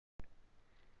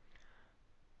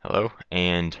Hello,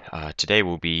 and today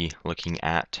we'll be looking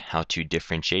at how to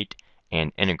differentiate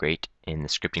and integrate in the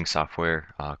scripting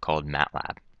software called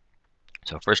MATLAB.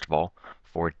 So first of all,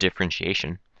 for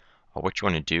differentiation, what you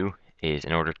want to do is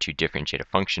in order to differentiate a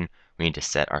function, we need to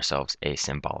set ourselves a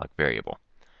symbolic variable.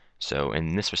 So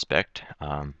in this respect,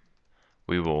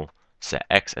 we will set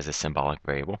x as a symbolic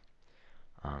variable,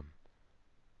 um,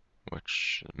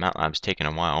 which MATLAB's taken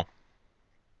a while.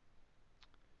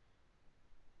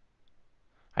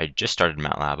 I just started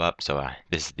MATLAB up, so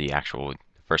this is the actual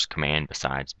first command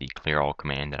besides the clear all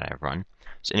command that I have run.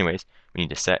 So anyways, we need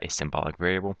to set a symbolic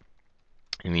variable,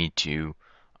 and we need to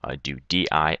do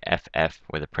diff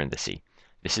with a parenthesis.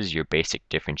 This is your basic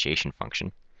differentiation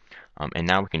function. And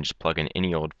now we can just plug in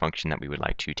any old function that we would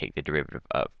like to take the derivative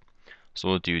of. So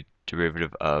we'll do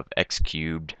derivative of x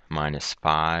cubed minus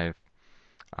 5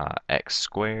 x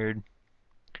squared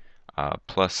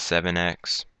plus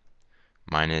 7x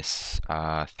minus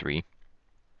 3.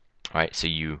 Alright, so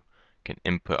you can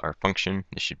input our function.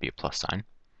 This should be a plus sign.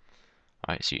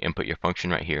 Alright, so you input your function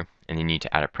right here, and you need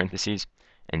to add a parentheses,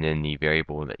 and then the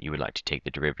variable that you would like to take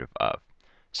the derivative of.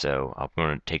 So we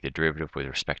want to take the derivative with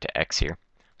respect to x here.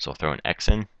 So I'll throw an x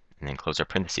in, and then close our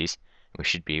parentheses, and we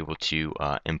should be able to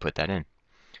input that in.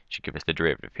 It should give us the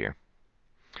derivative here.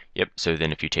 Yep, so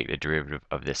then if you take the derivative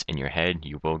of this in your head,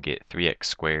 you will get 3x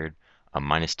squared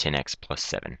minus 10x plus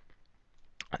 7.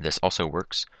 This also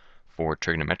works for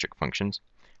trigonometric functions.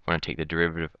 We want to take the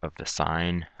derivative of the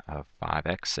sine of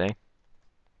 5x, say,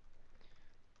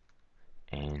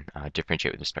 and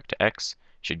differentiate with respect to x.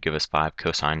 Should give us 5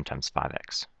 cosine times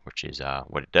 5x, which is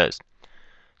what it does.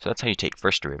 So that's how you take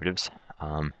first derivatives.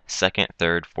 Second,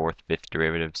 third, fourth, fifth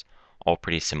derivatives, all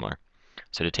pretty similar.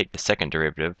 So to take the second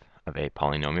derivative of a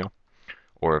polynomial,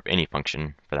 or of any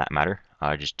function for that matter,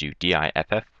 just do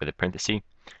diff with a parenthesis,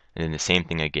 and then the same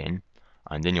thing again,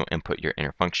 and then you'll input your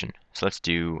inner function. So let's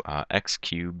do x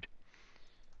cubed,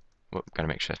 well, got to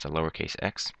make sure that's a lowercase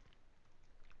x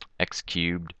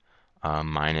cubed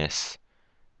minus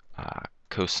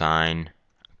cosine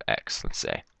of x, let's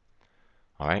say.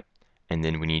 Alright, and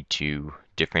then we need to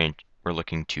we're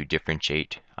looking to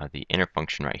differentiate the inner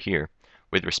function right here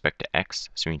with respect to x,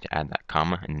 so we need to add that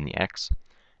comma and then the x,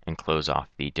 and close off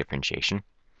the differentiation.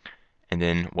 And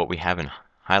then what we have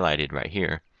highlighted right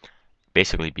here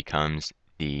basically becomes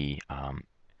the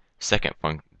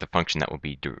the function that will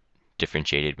be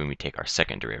differentiated when we take our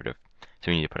second derivative.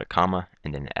 So we need to put a comma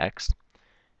and then the x,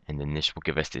 and then this will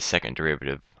give us the second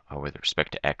derivative with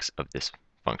respect to x of this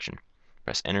function.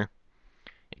 Press enter.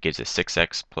 It gives us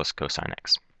 6x plus cosine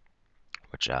x,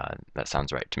 which that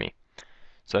sounds right to me.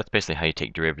 So that's basically how you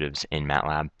take derivatives in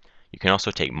MATLAB. You can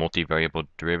also take multivariable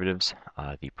derivatives.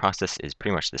 The process is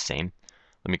pretty much the same.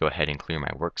 Let me go ahead and clear my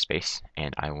workspace,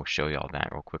 and I will show you all that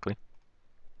real quickly.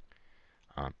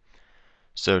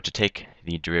 So to take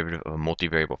the derivative of a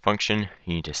multivariable function,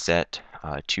 you need to set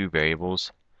two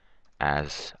variables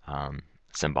as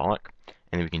symbolic,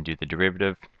 and then we can do the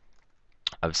derivative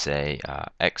of, say,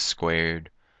 x squared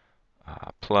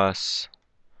plus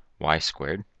y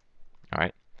squared, all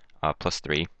right, plus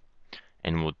 3,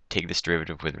 and we'll take this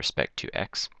derivative with respect to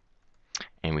x,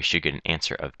 and we should get an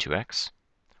answer of 2x,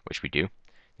 which we do.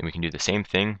 Then we can do the same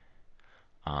thing,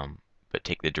 but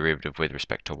take the derivative with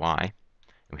respect to y,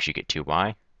 and we should get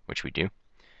 2y, which we do.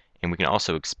 And we can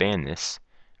also expand this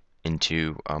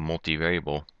into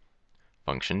multivariable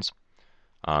functions,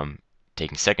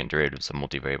 taking second derivatives of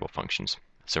multivariable functions.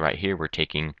 So right here we're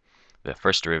taking the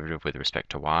first derivative with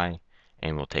respect to y,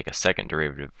 and we'll take a second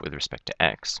derivative with respect to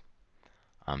x.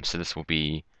 So this will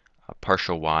be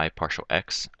partial y, partial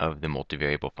x of the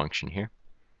multivariable function here.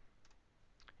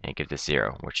 And it gives us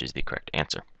 0, which is the correct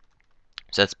answer.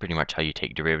 So that's pretty much how you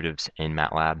take derivatives in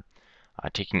MATLAB.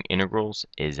 Taking integrals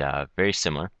is very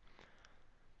similar.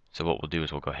 So what we'll do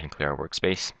is we'll go ahead and clear our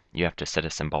workspace. You have to set a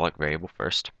symbolic variable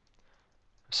first.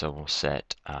 So we'll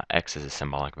set x as a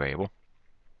symbolic variable.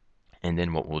 And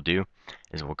then what we'll do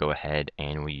is we'll go ahead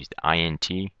and we'll use the int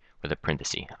with a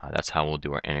parenthesis. That's how we'll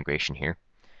do our integration here.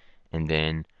 And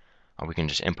then we can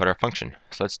just input our function.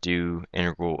 So let's do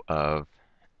integral of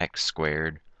x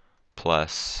squared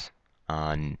plus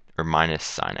or minus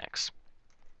sine x.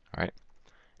 All right.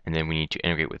 And then we need to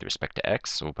integrate with respect to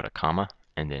x, so we'll put a comma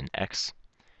and then x,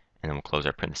 and then we'll close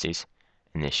our parentheses,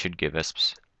 and this should give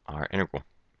us our integral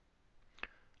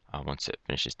once it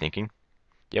finishes thinking.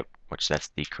 Yep, which that's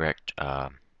the correct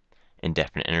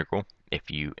indefinite integral.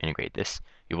 If you integrate this,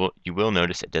 you will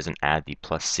notice it doesn't add the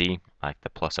plus c like the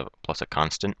plus a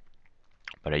constant,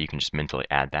 but you can just mentally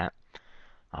add that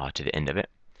to the end of it.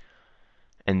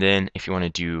 And then if you want to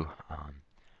do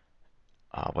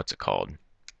what's it called,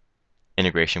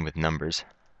 integration with numbers,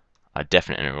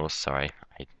 definite intervals. Sorry,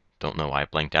 I don't know why I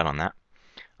blanked out on that.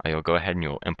 You'll go ahead and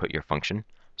you'll input your function.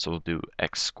 So we'll do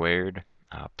x squared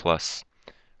plus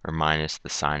or minus the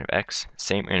sine of x,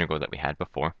 same integral that we had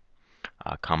before,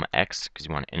 comma x, because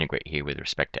you want to integrate here with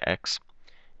respect to x,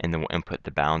 and then we'll input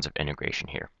the bounds of integration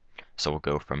here. So we'll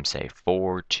go from, say,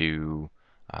 4 to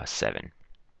 7.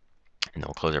 And then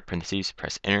we'll close our parentheses,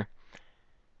 press enter,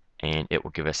 and it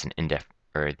will give us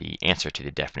the answer to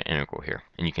the definite integral here.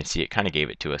 And you can see it kind of gave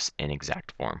it to us in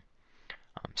exact form.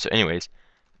 So anyways,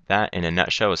 that in a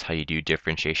nutshell is how you do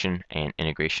differentiation and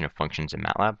integration of functions in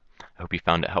MATLAB. I hope you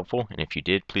found it helpful, and if you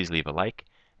did, please leave a like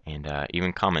and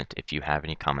even comment if you have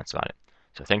any comments about it.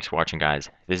 So thanks for watching, guys.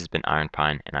 This has been Iron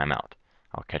Pine, and I'm out.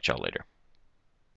 I'll catch y'all later.